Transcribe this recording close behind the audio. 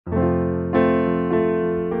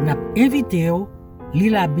N'a invité ou li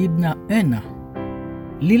la Bible dans un an.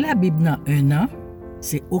 Li la Bible dans un an,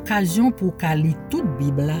 c'est occasion pour qu'à li toute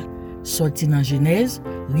Bible là sorti dans Genèse,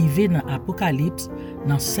 rivé dans Apocalypse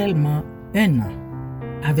dans seulement un an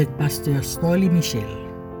avec pasteur Storly Michel.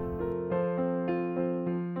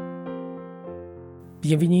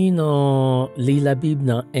 Bienvenue dans Lire la Bible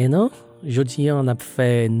dans un an. Aujourd'hui, on a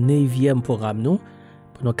fait 9e programme nous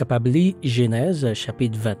pour nous capables de lire Genèse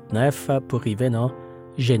chapitre 29 pour arriver dans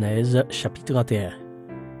Genèse chapitre 31.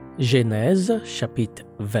 Genèse chapitre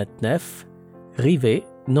 29, arrivé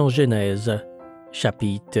dans Genèse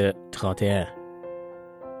chapitre 31.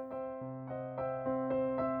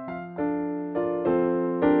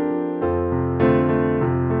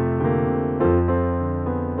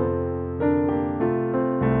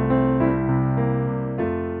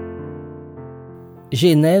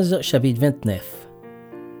 Genèse chapitre 29.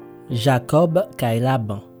 Jacob kay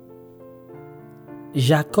Laban.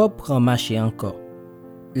 Jacob prend marché encore.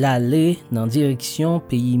 L'aller dans direction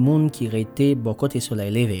pays moun qui rete bon côté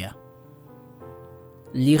soleil levé.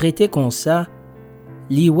 Li rete comme ça,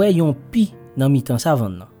 li wè yon pi dans mi-temps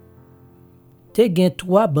savane. Te gen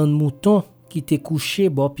 3 ban mouton qui te couché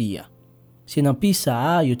bon pi. C'est dans pi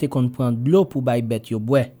ça yo te kon prendre de l'eau pour bay bête yo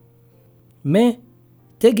boire. Mais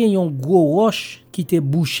te gen yon gros roche qui te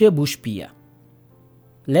bouché bouche pi.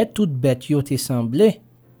 Les toutes bêtes yo te semblé,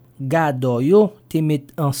 gado yo te met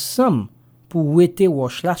ensemble pour wete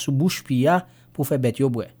roche là sous bouche pi pour faire bête yo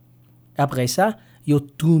boire. Après ça, yo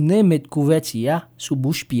tourné met couverti sous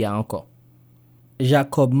bouche pi encore.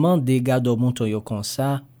 Jacob mande gado mouton yo comme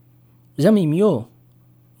ça. Zami yo,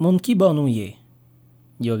 moun ki bon nou ye?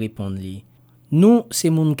 Yo répond li. Nous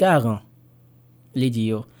c'est moun Karan. Li di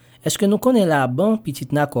yo. Est-ce que nous connaissons Laban petit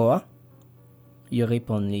Nakoa? Yo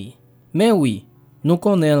répond li. Mais oui, nous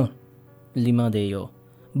connaissons. Li mande yo.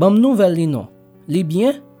 Bam nouvelle li non. Li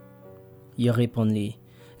bien? Yo répond li.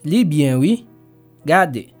 Li bien oui.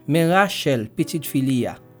 Gade, mais Rachel petite fille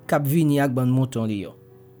k'ap vini ak ban mouton li yo.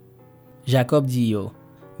 Jacob dit yo.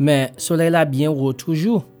 Mais soleil la bien ro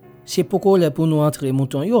toujours. C'est pourquoi le pour nous entrer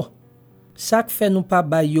mouton yo. Ça fait nous pas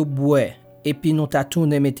bay yo boire et puis nous ta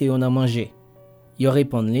tourner mette yo nan manger. Yo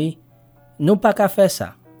répond li, nous pas qu'à faire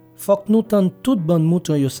ça. Faut que nous tende tout bon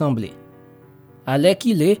mouton yo semblé. Allez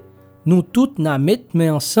qu'il est, nous toutes na mettre mais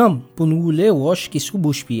ensemble pour nous rouler roche qui sous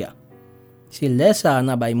bouche pia. C'est là ça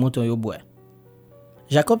na bay mouton yo boire.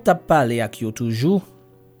 Jacob t'a parlé ak yo toujours.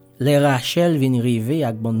 Les Rachel vinn rive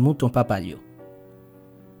ak bon mouton papa yo.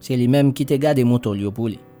 C'est lui même qui te garde mouton yo pour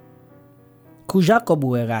lui. Kou Jacob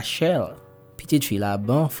ou Rachel, petite fille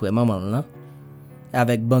Laban, frère maman là,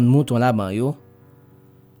 avec bon mouton Laban yo,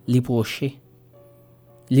 li proche.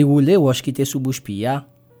 Li roule roche qui te sous bouche pia,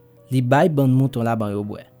 li bay bon mouton Laban yo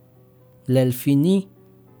boire. L'el fini,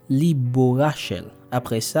 li bo Rachel.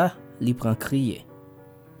 Après ça, li prend crier.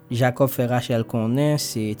 Jacob fait Rachel connaît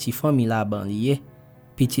c'est ti famille Laban lié.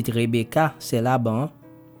 Petite Rebecca, c'est Laban.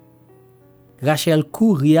 Rachel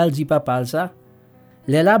couri al dit papa ça.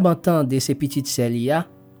 Les Laban tande ses petites sœurs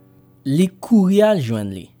li couri al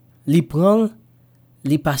joindre li. Li prend,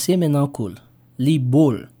 li passe maintenant cool. Li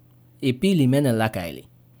bol et puis li mène la kaili.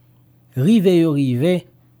 Rive,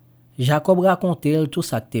 Jacob raconte tout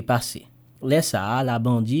ça qui t'est passé. Laisse ça la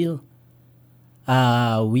bandille.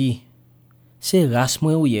 Ah oui. C'est race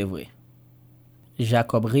moi ou est vrai.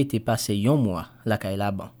 Jacob rete passé yon mois la kay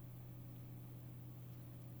Laban.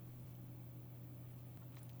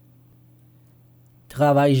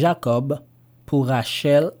 Travail Jacob pour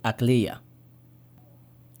Rachel ak Léa.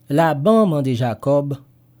 Laban mande Jacob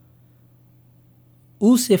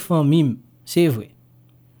ou c'est famille, c'est vrai.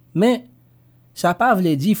 Mais ça pas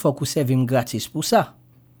vle di faut que servim gratis pour ça.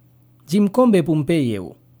 Dim combien pour me payer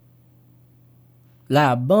ou.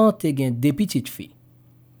 Laban te gen 2 petites filles.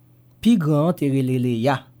 Pi grand te rele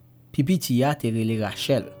Léa, pi piti ya te rele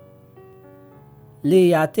Rachel.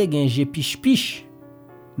 Léa te gen je piche,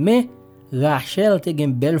 mais Rachel te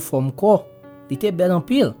gen belle forme ko, li te belle en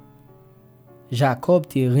pile. Jacob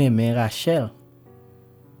te reme Rachel.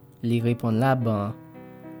 Li répond Laban,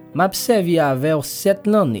 m'a servi avec 7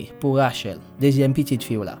 l'année pour Rachel, deuxième petite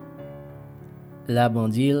fille là. Laban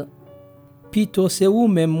dit, pito c'est ou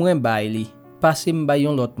même moins bay li, passe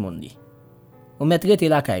m'bayon l'autre monde li. On mettre te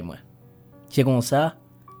la kay moi. C'est comme ça,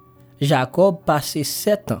 Jacob passé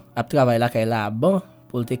 7 ans à travailler la kay Laban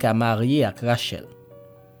pour te ka marier avec Rachel.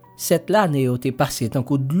 7 l'année yo te passé tant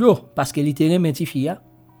coup de l'eau parce que li te reme ti fille.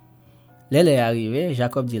 L'elle est arrivé,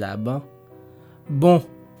 Jacob dit Laban, bon,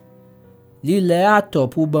 li lè a to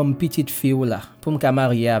pour bon petite fille là pour me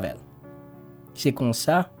marier avec elle. C'est comme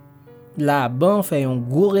ça, Laban fait une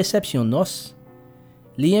grosse réception noce.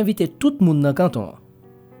 Li invite tout le monde dans canton.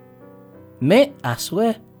 Mais à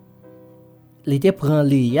souhait, il te prend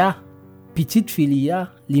Léa, petite fille,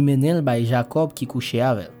 li menel bay Jacob qui couchait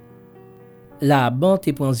avec. Laban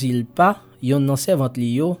te prend Zilpa, yon nan servante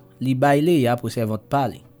li yo, li bay Léa pour servante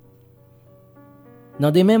parler.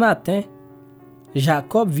 Nan demain matin,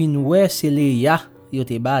 Jacob vin wè se Léa yo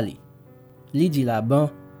te bali. Li di Laban,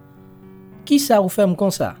 qui ça ou fait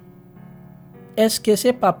comme ça? Est-ce que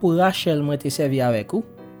c'est pas pour Rachel moi te servi avec ou?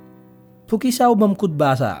 Pour qui ça ou bon coup de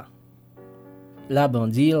bazar? Laban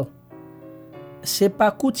dit, c'est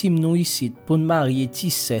pas coutume nous ici pour nous marier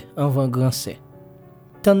tissé avant grand c'est.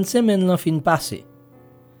 Tant semaine lan fin passé.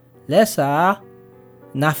 Laisse ça,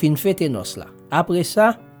 n'a fin fête nos là. Après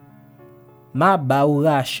ça, ma ba ou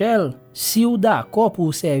Rachel si ou d'accord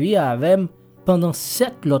pour servir avec pendant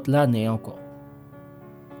 7 l'autre l'année encore.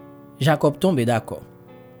 Jacob tombe d'accord.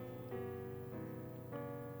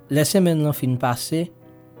 Les semaines lan fin passé,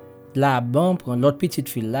 Laban prend l'autre petite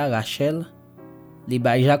fille là, Rachel, li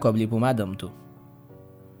bay Jacob li pour madame tout.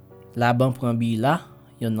 Laban prend Bila,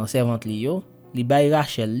 yon nan servante li yo, li bay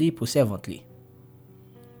Rachel li pour servante li.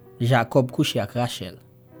 Jacob couche avec Rachel.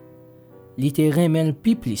 Li te remen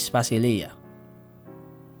pi plis passe Léa.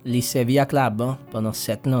 Li servi avec Laban pendant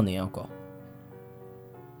 7 l'année encore.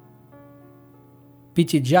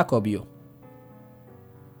 Petit Jacob yo.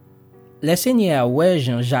 Le Seigneur ouais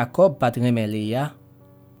Jean Jacob pas remen Léa,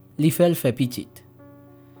 li fait petite.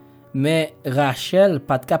 Mais Rachel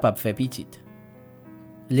pas capable faire petite.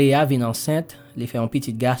 Léa vient enceinte, li fait un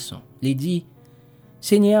petit garçon. Li dit,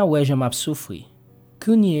 Seigneur ouais je m'a souffri.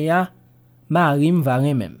 Kounia Marim va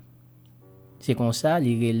remem. C'est comme ça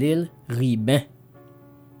li relèl Riben.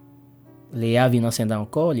 Léa vient enceinte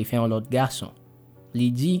encore, li fait un autre garçon.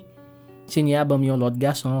 Li dit, Seigneur ban un autre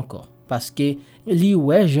garçon encore parce que li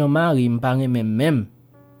ouais Jean-Marie me paraît même.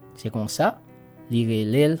 C'est comme ça, li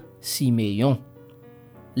relèl Siméon.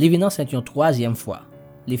 Li vient enceinte une troisième fois.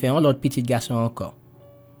 Li fait un autre petit garçon encore.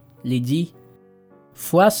 Li dit,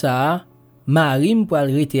 fois ça, Marie me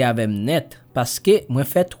poil rete avec net parce que moi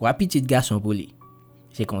fait 3 petits garçons pour lui.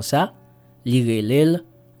 C'est comme ça, li relèl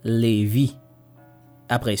Lévi.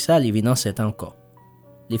 Après ça, li vient enceinte encore.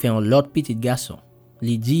 Li fait un autre petit garçon.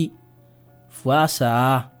 Li dit, fois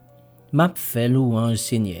ça, m'a fait louange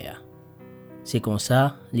Seigneur. C'est comme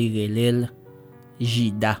ça, li relèl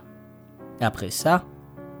Jida. Après ça,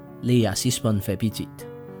 Léa suspend fait petite.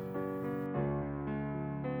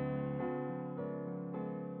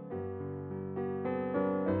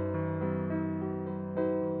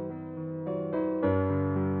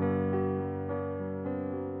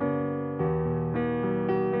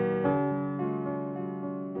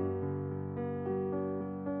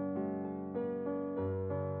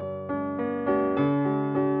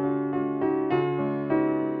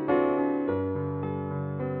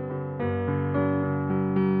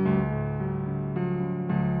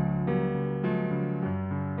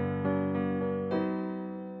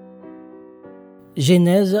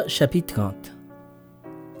 Genèse chapitre 30.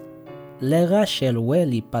 Les Rachel ouais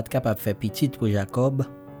li pas capable faire petite pour Jacob.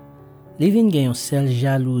 Li vinn gen yon sel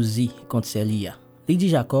jalousie contre Celia. Li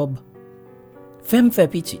dit Jacob, fais me faire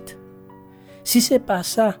petite. Si c'est pas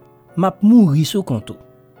ça, m'a mouri sous compte.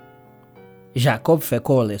 Jacob fait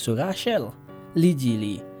coller sur Rachel. Li dit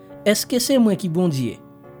li, est-ce que c'est moi qui bon Dieu?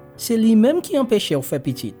 C'est lui même qui empêche ou faire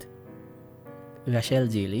petite. Rachel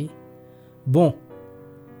dit li, bon,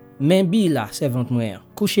 mais Bila, servante moi,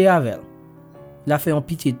 coucher avec elle. La fait un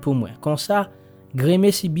petite pour moi. Comme ça,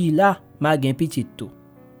 grémé si Bila, m'a gen petite tout.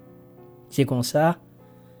 C'est comme ça,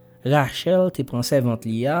 Rachel te prend servante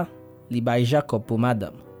Lia, li bay Jacob pour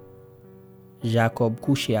madame. Jacob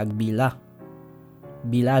couche avec Bila.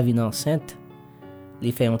 Bila vient enceinte,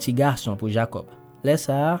 li fait un petit garçon pour Jacob. Laisse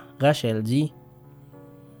ça, Rachel dit,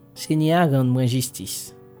 Seigneur rend moi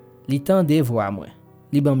justice. Li tande voir moi.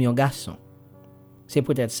 Li ban mon garçon. C'est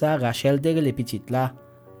peut-être ça, Rachel derrière les petites là,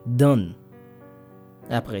 donne.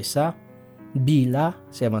 Après ça, Bila,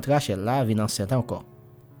 servante Rachel là, vient enceinte encore.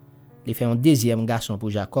 Il fait un deuxième garçon pour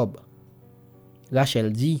Jacob.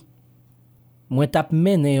 Rachel dit, moi tap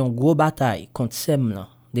mené une gros bataille contre Sem là,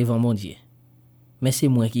 devant mon Dieu. Mais c'est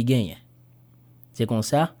moi qui gagne. C'est comme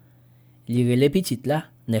ça, il les petites là,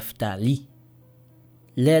 Neftali.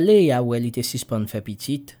 Les Léa où elle était suspendue fait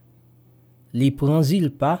petite, li prend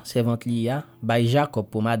Zilpa, servante Lia, bay Jacob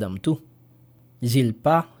pour madame tout.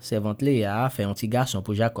 Zilpa, servante Léa, fait un petit garçon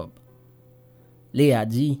pour Jacob. Léa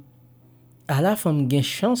dit, à la femme gen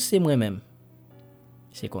chance c'est moi-même.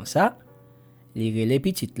 C'est comme ça, li les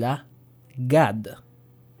petites là, Gad.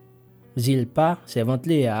 Zilpa, servante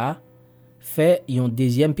Léa, fait un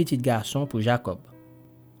deuxième petit garçon pour Jacob.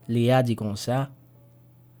 Léa dit comme ça,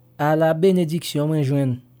 à la bénédiction moi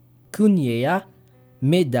joine. Kounye ya,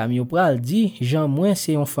 mesdames yo pral di, Jean mwen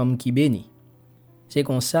c'est une femme qui béni. C'est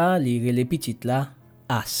comme ça, li rele petite là,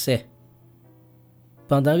 assez.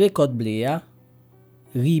 Pendant récolte blé ya,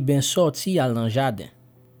 ri ben sorti al nan jardin.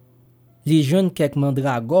 Li jwenn kek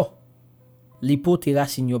mandrago, li pote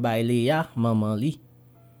racine yo bay Léa, maman li.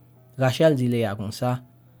 Rachel dit Léa comme ça.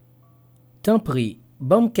 Tant pris,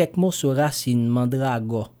 bam kek morceau racine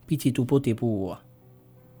mandrago, petit ou pote pour ou.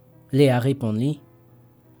 Léa répond li.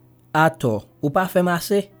 Ato, ou pas fait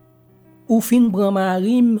masse? Ou fin pran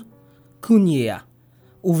marim, kounye ya.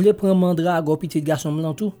 Ou vle pran mandrago petit garçon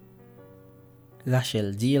blanc tout?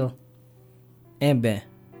 Rachel dit. Eh ben,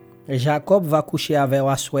 Jacob va coucher avec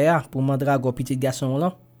Aswea pour mandrago petit garçon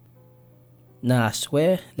là. Dans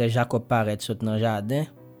Aswea, le Jacob paraît sot dans jardin.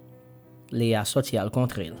 Léa sorti al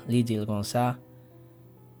contre il. Li dit comme ça.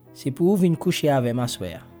 C'est pour venir coucher avec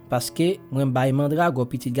Aswea parce que moi bay mandrago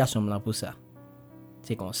petit garçon là pour ça.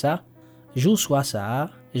 C'est comme ça. Jour soir ça,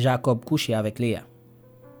 Jacob couché avec Léa.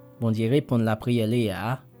 Bon Dieu répond la prière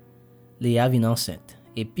Léa. Léa vient enceinte.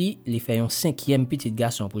 Et puis, il fait un 5e petit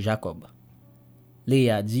garçon pour Jacob.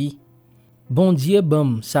 Léa dit, bon Dieu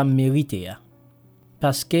bam, ça me mérite ya.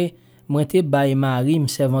 Parce que moi te bay Marie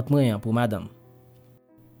servante moi pour madame.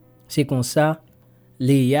 C'est comme ça,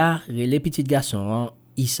 Léa relè petit garçon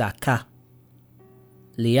Isaka.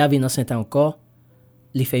 Léa vient enceinte encore,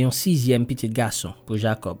 il fait un 6e petit garçon pour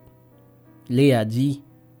Jacob. Léa dit,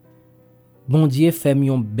 bon Dieu fait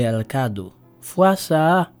un bel cadeau. Fois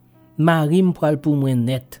ça, Marie me pral pour moi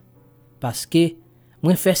net. Parce que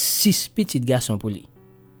moi fait 6 petits garçons pour lui.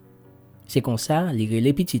 C'est comme ça,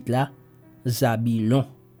 les petites là, Zabilon.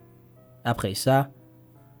 Après ça,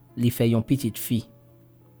 il fait une petite fille.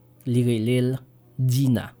 Il relève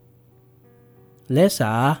Dina. Laisse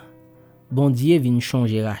ça, bon Dieu vient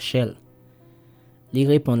changer Rachel. Il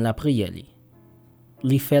répond la prière.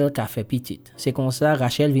 Il fait le café petite. C'est comme ça,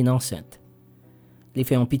 Rachel vient enceinte. Il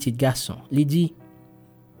fait un petit garçon. Il dit,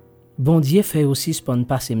 bon Dieu fait aussi ce qu'on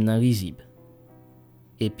passe dans Rizib.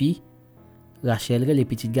 Et puis, Rachel le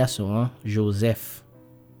petit garçon, Joseph.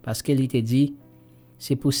 Parce qu'elle était dit,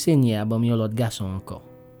 c'est pour saigner à bon l'autre garçon encore.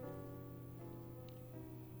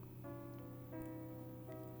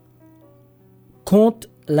 Compte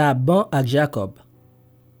Laban à Jacob.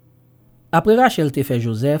 Après Rachel te fait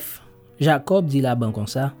Joseph, Jacob dit Laban comme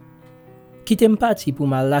ça, quitte m'parti pour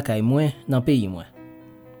mal la kay moi dans pays moi.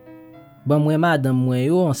 Bon moi madame moi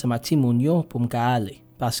yo ensemble Timon yo pour m'ka aller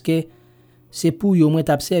parce que c'est pour yo moi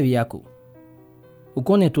t'a servi yako. Ou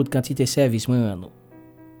connaît toute quantité service moi rando.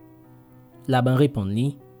 Laban répond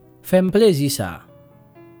li, fais-moi plaisir ça.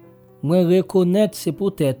 Moi reconnaître c'est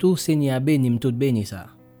peut-être ou Seigneur béni tout béni ça.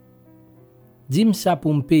 Dis-moi ça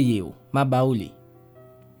pour me payer ou ma baouli.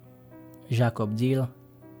 Jacob dit,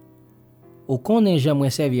 ou connaît jamais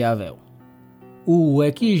servi avec ou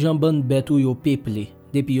qui jambon bête ou yo peuplé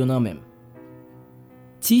depuis yo nan même.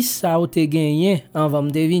 Ti ça ou te gagné en va me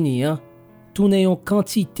deviner hein. Tourne yon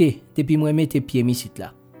quantité depuis moi mette pied misit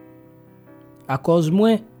là. À cause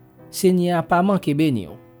moi Seigneur a pas manqué béni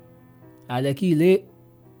ou. Ale qu'il est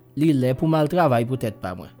pour mal travail peut-être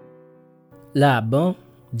pas moi. Laban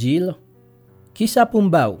dit qui ça pour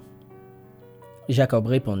m'ba ou? Jacob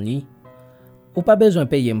répond li, ou pas besoin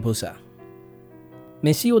payer pour ça.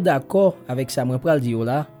 Mais si vous d'accord avec ça moi pral di ou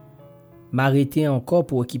là, m'arrêter encore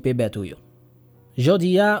pour équiper bête ou yo.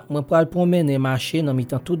 Jodi a, moi pral promener marcher dans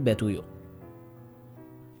mi-temps toute bête ou yo.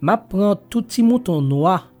 M'a prend tout petit mouton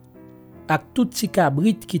noir ak tout petit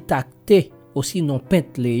cabrit qui tacté aussi non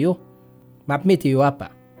pentle yo, m'a mette yo a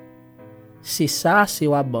pas. C'est ça c'est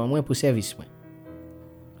wa ban moi pour service moi.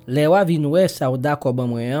 Les wa vin wè ça ou d'accord ban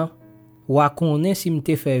moi an, wa connaît si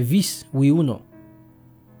m'te fait vis oui ou non.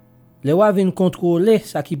 Les wa vin contrôler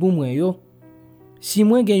ça qui pour moi yo. Si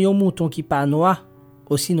moi gen yon mouton qui pas noir,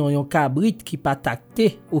 ou sinon yon cabrit qui pas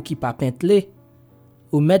tacté ou qui pas pentle,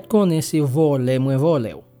 ou mettre connaît c'est voler moi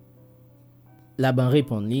voler. Laban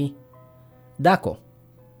répond li, d'accord.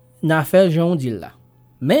 N'a fait Jean dit là.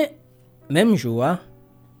 Mais même jour,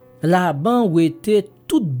 Laban ou était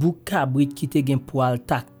tout bout cabrit qui te gen poil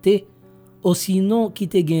tacté, ou sinon qui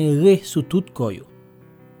te gen re sous tout koyo.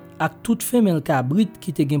 Ak tout femelle cabrit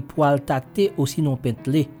qui te gen poil tacté ou sinon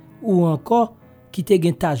pentle, ou encore qui te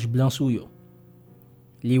gen tache blanc sou yo.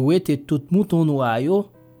 Li ou était tout mouton noir yo,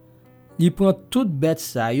 li prend tout bête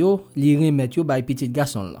sa yo, li remet yo bay petit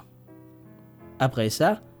garçon là. Après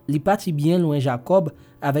ça, li parti bien loin Jacob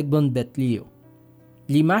avec bonne bête li yo.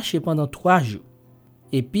 Li marche pendant 3 jours.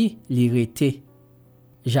 Et puis, li rete.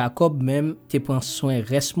 Jacob même te prend soin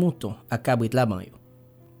reste mouton à cabrit Laban yo.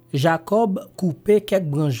 Jacob coupe quelques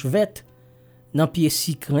branches vertes dans pied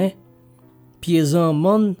sicrin, pied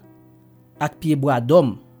zanmon ak pied bois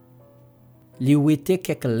d'homme. Li wete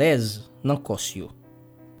kek lez nan kos yo.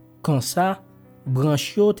 Kon sa,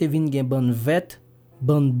 branche yo te vin gen ban vet,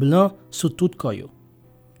 ban blanc sou tout koyo.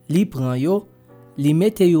 Li pran yo, li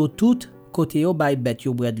mette yo tout kote yo bay bet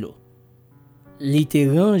yo bred lo. Li te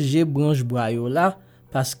range branche bois yo la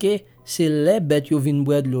paske se le bet yo vin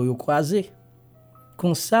bred lo yo croise.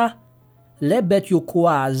 Kon sa, le bet yo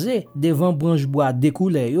croise devant branche bois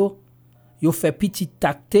dekoule yo, yo fait petit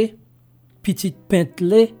takte, petit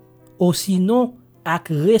pentle, ou sinon ak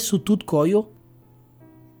re sou tout koyo.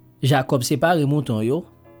 Jacob sépare mouton yo,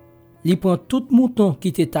 li prend tout mouton qui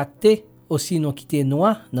te takte, ou sinon qui te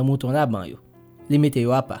noa dans mouton la ban yo. Li mette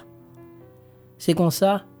yo a pa. C'est comme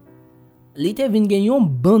ça, li te vin gen yon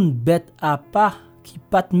bonne bête a pa qui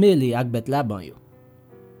pat mele ak bête la ban yo.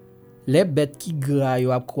 Les bêtes qui gra yo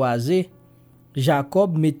ap croise,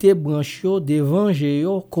 Jacob mette branche yo devant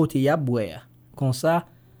yo kote ya boya. Comme ça,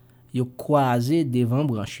 yo croise devant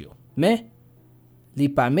branche yo. Mais li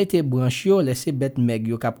pa mette branche yo laisse bête meg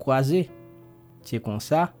yo kap croise. C'est comme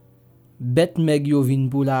ça, bête meg yo vin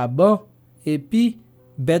pou la ban et puis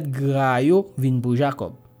bête gra yo vin pou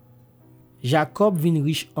Jacob. Jacob vin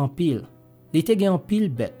riche en pile. Li te gen en pile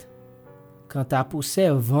bête. Quant à pour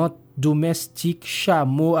servante, domestique,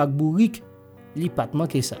 chameau ak bourik, li pat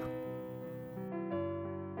manke ça.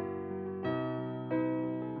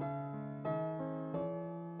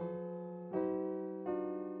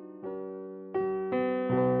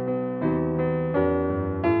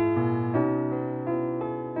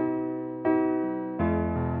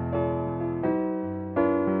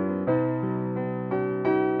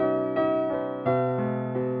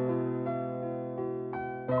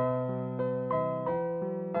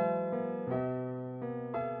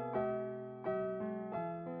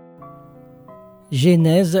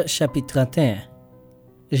 Genèse chapitre 31.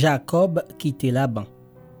 Jacob quitte Laban.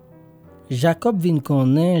 Jacob vin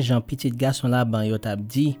konnen Jean petit garçon Laban yo tap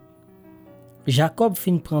di, Jacob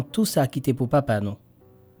fin prend tout ça qui te pour papa nous.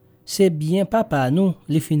 C'est bien papa nous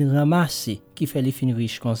li fin ramasse qui fait li fin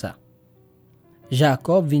riche comme ça.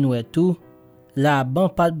 Jacob vin wè tout, Laban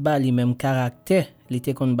pat ba li même caractère li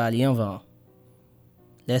te kon ba li anvan.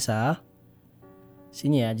 Lè ça,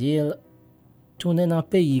 signé à dire, tourner dans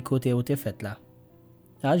pays côté où te fait là.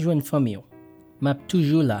 A joindre famille. M'a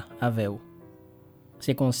toujours là avec vous.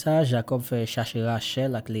 C'est comme ça Jacob fait chercher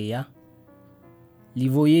Rachel ak Léa. Li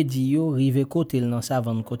voye di yo rive kote l nan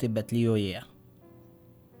savane kote bet li yo hier.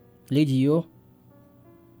 Li di yo,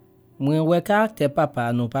 mwen wè karakter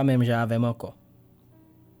papa nou pa même jan avem encore.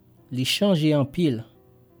 Li chanje en pile.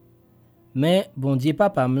 Mais bon Dieu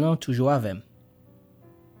papa m'lan toujours avem.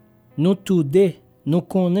 Nou tout de, nou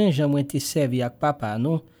konnen jan mwen te servi ak papa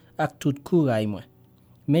nou ak tout kouray mwen.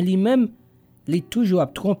 Mais lui-même, li toujours a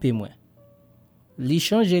trompé moi. Li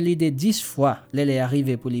change l'idée 10 fois, l'elle est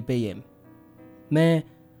arrivé pour li payer. Mais,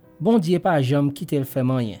 bon Dieu pas jamais quitte le fait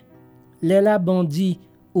moyen. L'ela bandi,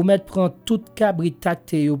 ou met prend tout cabrit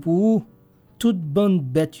takte yo pour ou, toute bonne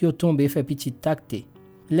bête yo tombe fait petit takte.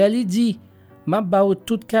 L'elle dit, ma ba ou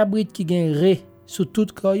tout cabrit qui gen re sous tout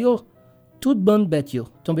koyo, toute bonne bête yo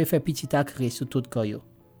tombe fait petit takre sous tout koyo.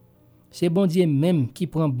 C'est bon Dieu même qui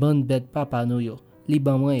prend bonne bête papa nou yo. Li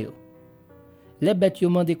ban mwen yo. Les bêtes yo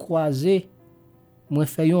mande croisé, mwen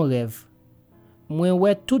fè yon rêve. Mwen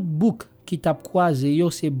wè tout bouk qui tap croisé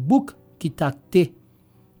yo, c'est bouk qui takte,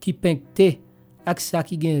 qui penkte, ak sa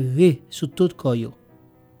ki gen re sou tout koyo.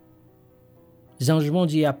 Zanj mon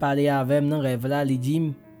Dieu a parlé avem nan rêve la, li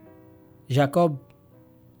dim, Jacob,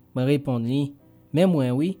 mwen répond li, mais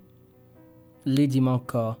mwen oui. Li dim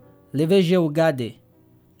encore, leve je ou gade,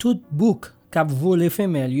 tout bouk kap vole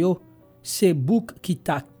femel yo, c'est bouk qui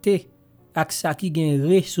takte ak sa ki gen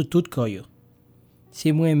re sou tout koyo.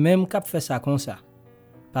 C'est moi même k'ap fait ça comme ça.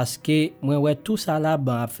 Parce que moi ouais tout ça là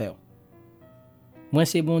ban a faire. Moi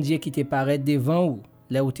c'est bon Dieu qui te paraît devant ou,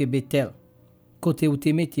 là où te betel. Côté où te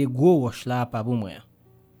mette gros roche là pas pour moi.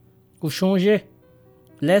 Ou changer.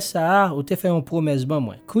 Laisse ça ou te fait une promesse ban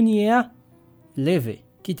moi. Kounye a leve,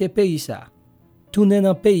 quitte pays ça. Tourner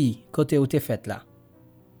dans pays côté où te fait là.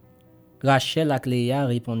 Rachel ak Léa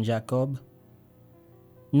répond Jacob,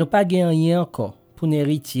 nous pas gen rien encore pour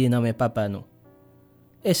n'héritier dans mes papa nous.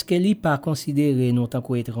 Est-ce que li pas considéré nous tant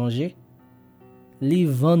qu'étranger? Li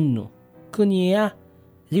vend nous. Konye a,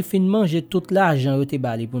 li fin manger tout l'argent yo te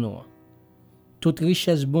bali pour nous. Toute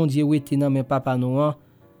richesse bon Dieu wete dans mes papa nous,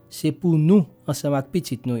 c'est pour nous ensemble avec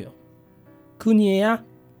petit nous yo. Konye a,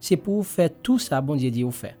 c'est pour faire tout ça bon Dieu dit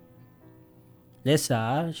ou fait. Laisse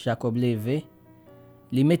ça, Jacob levé.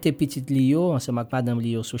 Li mette petit liyo ensemble avec madame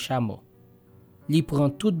liyo sous chameau. Li prend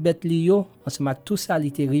toute bête liyo ensemble avec tout ça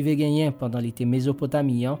li te rive gagné pendant li te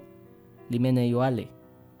Mésopotamien. li mène yo ale.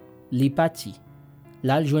 Li pati.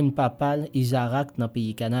 Là, joine papal Isaac dans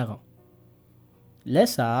pays Canaan. Là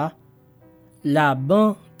ça,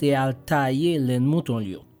 Laban te al taillé len mouton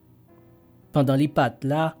yo. Pendant li pat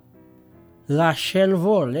là, Rachel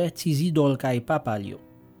volait tizi dol kay papa yo.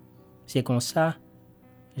 C'est comme ça,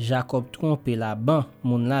 Jacob trompé Laban,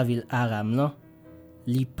 moun la ville Aram lan,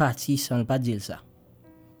 li pati sans pas dire ça.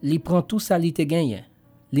 Li prend tout ça li te gagné,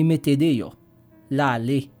 li mette de yo, la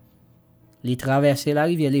ale. Li traverse la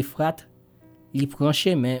rivière l'Euphrate, li prend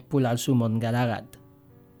chemin pour la sous Mont Galarad.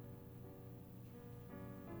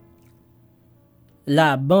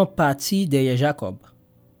 Laban parti derrière Jacob.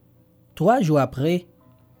 3 jours après,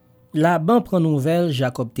 Laban prend nouvelle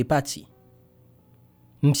Jacob te parti.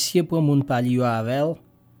 M'sieu prend moun pali yo avel,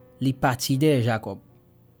 li parti derrière Jacob.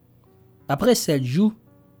 Après 7 jours,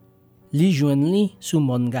 li joine li sous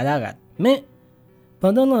Mont Galarad. Mais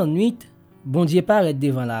pendant la nuit, bon Dieu paraît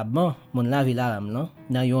devant Laban, mon la ville Aram lan,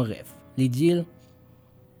 dans yon rêve. Li dit,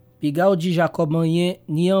 puis gao di Jacob rien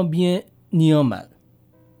ni en bien ni en mal.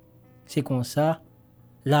 C'est comme ça,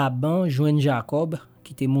 Laban joine Jacob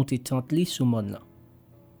qui te monté tante li sous mon lan.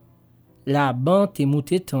 Laban te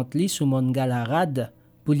monté tante li sous Mont Galarad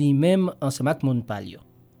pour lui-même ensemble avec mon palio.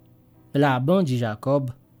 Laban dit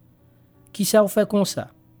Jacob, qui ça ou fait comme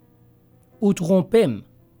ça? Ou trompem?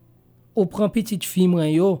 Ou prend petite fille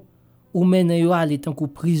mwen yo, ou mène yo aller tant que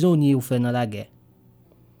prisonnier ou fait dans la guerre.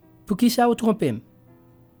 Pour qui ça ou trompem?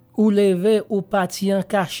 Ou lever ou parti en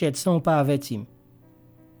cachette sans pas avertir.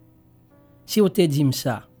 Si ou te dit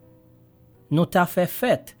ça, nous t'a fait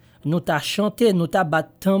fête, nous t'a chanté, nous t'a battu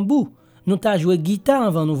tambour, nous t'a joué guitare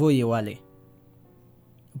avant nous voyer aller.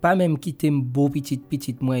 Pas même quitter beau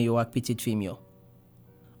petite moi yo ak petite fille yo.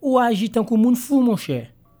 Ou agit tant que moun fou mon cher.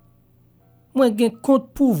 Moi gen compte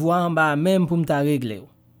pouvoir en bas même pour m'ta régler.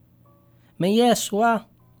 Mais hier soir,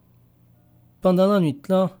 pendant la nuit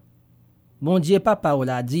là, bon Dieu papa ou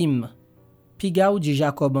la dim, pi ga ou di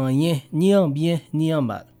Jacob en rien, ni en bien, ni en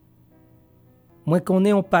mal. Moi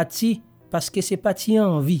connais on parti parce que c'est parti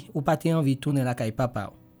envie ou pas envie tourner la caille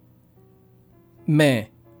papa.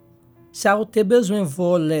 Mais ça ou te besoin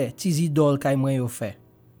voler tes idoles kay moi yo fait.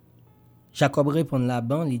 Jacob répond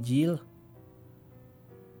Laban, li dit,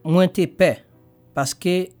 moi te paix parce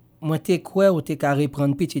que moi te croire ou te ka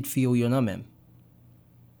reprendre petite fille ou yo nan même.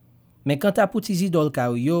 Mais quand t'as pour tes idoles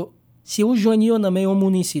kay yo, si ou joigne yo nan men yon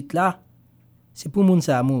moun ici là, c'est pour moun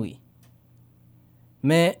sa mourir.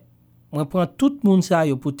 Mais moi prend tout moun sa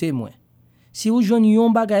yo pour témoin. Si ou joigne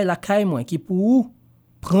yon bagay la kay moi qui pour ou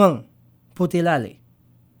prend pour te l'aller.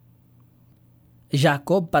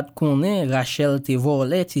 Jacob pas connaît Rachel te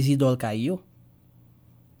volé tes idoles kay yo.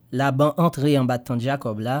 Laban entré en battant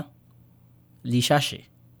Jacob là, li chercher.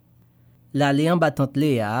 L'aller en battant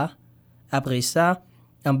Léa, après ça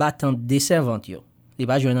en battant des servantes yo. Li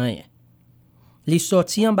pas joindre rien. Li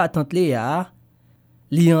sorti en battant Léa,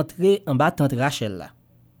 li entré en battant Rachel là.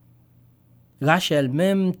 Rachel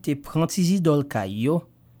même te prend tes idoles kay yo,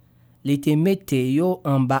 li te mette yo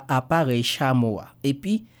en bas appareil chameau et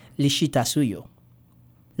puis li chita sou yo.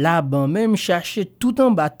 Laban même chercher tout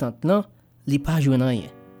en battant là, li pas joindre rien.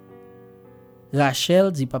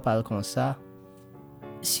 Rachel dit papa comme ça,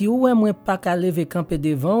 si ou est moins pas qu'à lever camper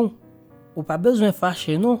devant ou pas besoin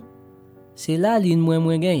fâcher non, c'est là li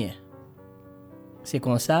moins gagné. C'est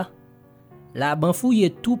comme ça, Laban fouille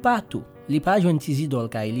tout partout, li pas joindre tes idoles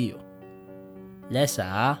kay li yo. Laisse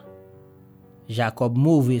ça, Jacob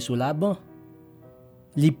mauvais sur Laban.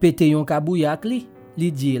 Li pété yon kabouyak li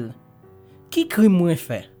dit, qui crime moins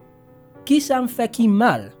fait? Qui ça me fait qui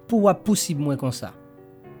mal pour wap possible moins comme ça?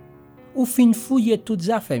 Ou fin fouiller toutes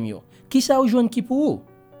affaires yo. Qui ça ou joine qui pour ou?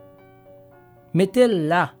 Mettez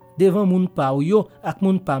là devant moun pa ou yo ak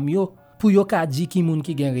moun pam yo pour yo ka di ki moun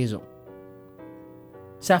ki gen raison.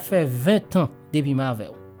 Ça fait 20 ans depuis ma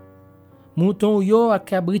veille. Mouton yo ak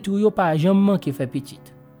cabrit yo pa jam manke fait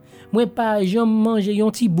petite. Moi pa jam manger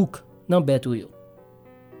yon ti bouk nan bête yo.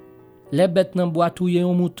 Les bêtes nan boit touye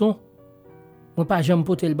yon mouton. Moi pa jam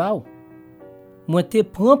pote le ba ou. Moi te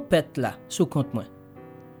prend pète là sous compte moi.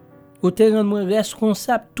 Ou te rend moi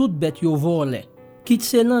responsable toute bête yo volé. Quitte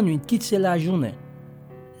c'est la nuit, quitte c'est la journée.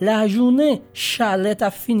 La journée, Charlotte a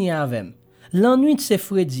fini avec. La nuit c'est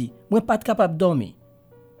Freddy, moi pas capable dormir.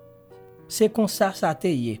 C'est comme ça te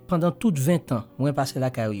yé pendant toutes 20 ans, moi passé la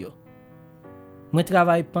carrière. Moi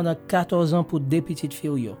travaille pendant 14 ans pour deux petites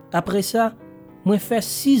filles yo. Après ça, moi fait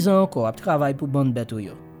 6 ans encore à travailler pour bande bête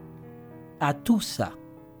yo. À tout ça,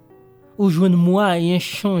 ou joine moyen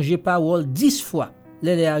changer parole 10 fois,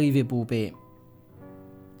 l'elle est arrivé pour payer.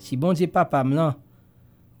 Si bon Dieu papa m'lan,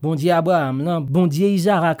 bon Dieu Abraham lan, bon Dieu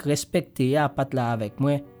Isaac respecté a pat là avec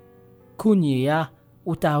moi, kounye ya,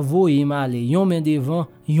 ou ta voye male yon men devan,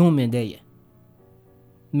 yon men derrière.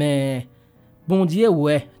 Mais, bon Dieu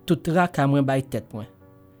ouais, tout rak a mwen bay tête mwen.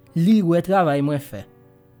 Li ouais travail mwen fait.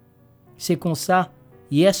 C'est comme ça,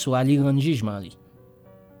 hier soir li rend jugement li.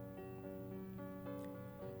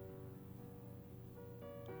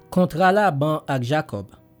 Kontra Laban ak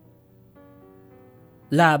Jacob.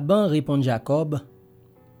 Laban répond Jacob,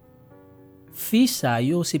 fils sa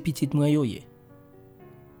yo se pitit mwen yo ye.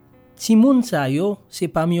 Ti moun sa yo se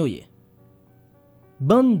pa myo ye.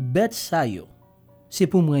 Ban bête sa yo, c'est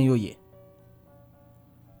pour mwen yo ye.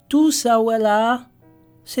 Tout ça wè la,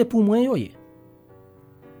 c'est pour mwen yo ye.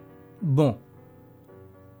 Bon,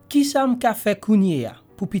 ki sa m ka fè kounye ya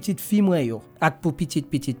pou pitit fi mwen yo ak pou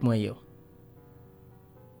pitit mwen yo?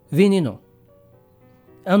 Veni non.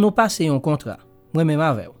 An nou pase yon kontra, mwen men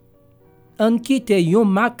avew. An kite yon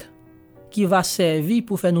mak qui va servi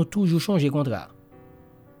pour faire nous toujours changer contrat.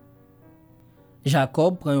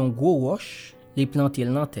 Jacob prend un gros roche, les planter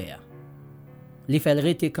dans terre. Les fait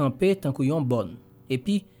rester camper tant que yon bonne. Et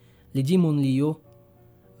puis, les dit moun li yo,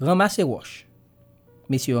 ramasse roche.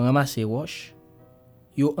 Messieurs ramasse roche,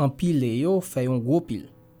 yo empile yo fait un gros pile.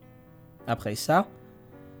 Après ça,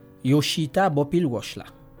 yo chita bo pile roche là.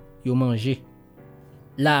 Yo mangé.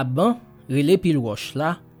 Laban relé pile roche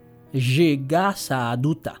là, jega sa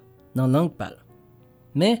adouta dans langue pâle.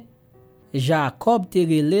 Mais Jacob te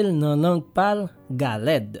relèl dans langue pâle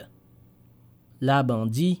Galed. Laban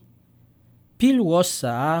dit, pile roche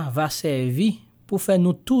ça va servir pour faire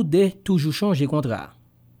nous tous deux toujours changer contrat.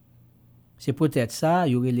 C'est peut-être ça,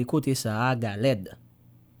 y aurait les côtés ça Galed.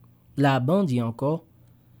 Laban dit encore,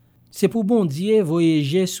 c'est pour bon Dieu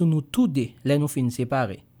voyager sous nous tous deux, les nous fin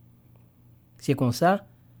séparés. C'est comme ça,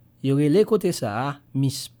 y aurait les côtés ça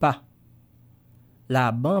Mispa.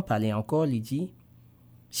 Laban parlait encore, il dit,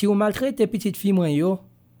 si vous maltraitez petite fille moi yo,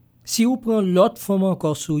 si vous prenez l'autre femme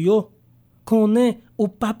encore sous yo, qu'on est ou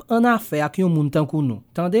pas en affaire avec yon moun tan kou nou.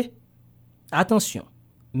 Tendez? Attention.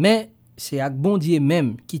 Mais c'est avec bon Dieu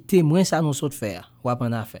même qui témoigne ça nous saute faire, ou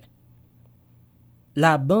en affaire.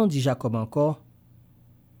 Laban dit Jacob encore,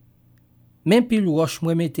 même pile roche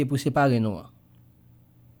moi mette pour séparer nous.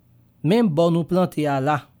 Même bon nous planter à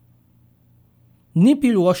là. Ni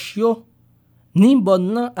pile roche yo, ni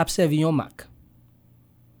bon nan ap servi yon mak.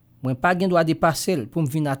 Mwen pa gen doit dépasser pour me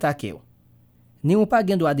venir attaquer. Ni ou pas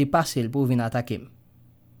gen doit dépasser pour venir attaquer.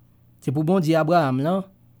 C'est pour bon Dieu Abraham là,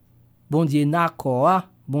 bon Dieu Nakoa,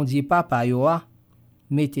 bon Dieu papa yo a,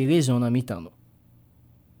 mettez raison dans mi-temps.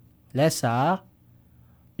 Laisse ça,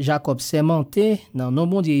 Jacob s'est monté dans non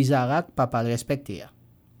bon Dieu Isaac papa le respecter.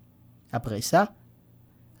 Après ça,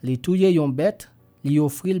 les touye yon bête, li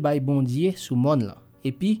offri le bay bon Dieu sous mon là.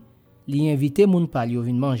 Et puis, li invité moun pa li yo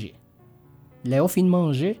vin manger. Les yo fin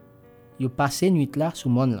manger, yo passé nuit là sous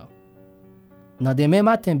mon là. Nan demain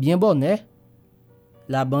matin bien bonnet,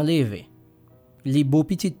 Laban levé. Li beau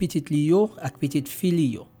petit li yo ak petit fili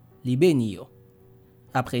yo, li béni yo.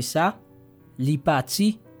 Après ça, li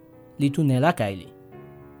parti, li tourne la kay li.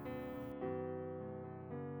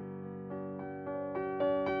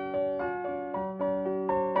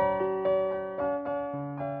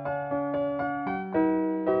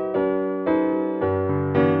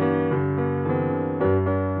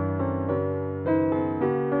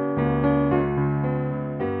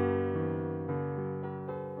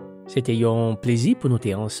 C'était un plaisir pour nous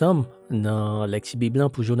être ensemble dans Lexi Bible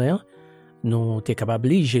pour journée. Nous sommes capables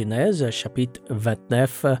de lire Genèse chapitre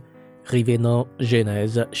 29, arrivé dans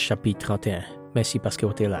Genèse chapitre 31. Merci parce que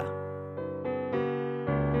vous êtes là.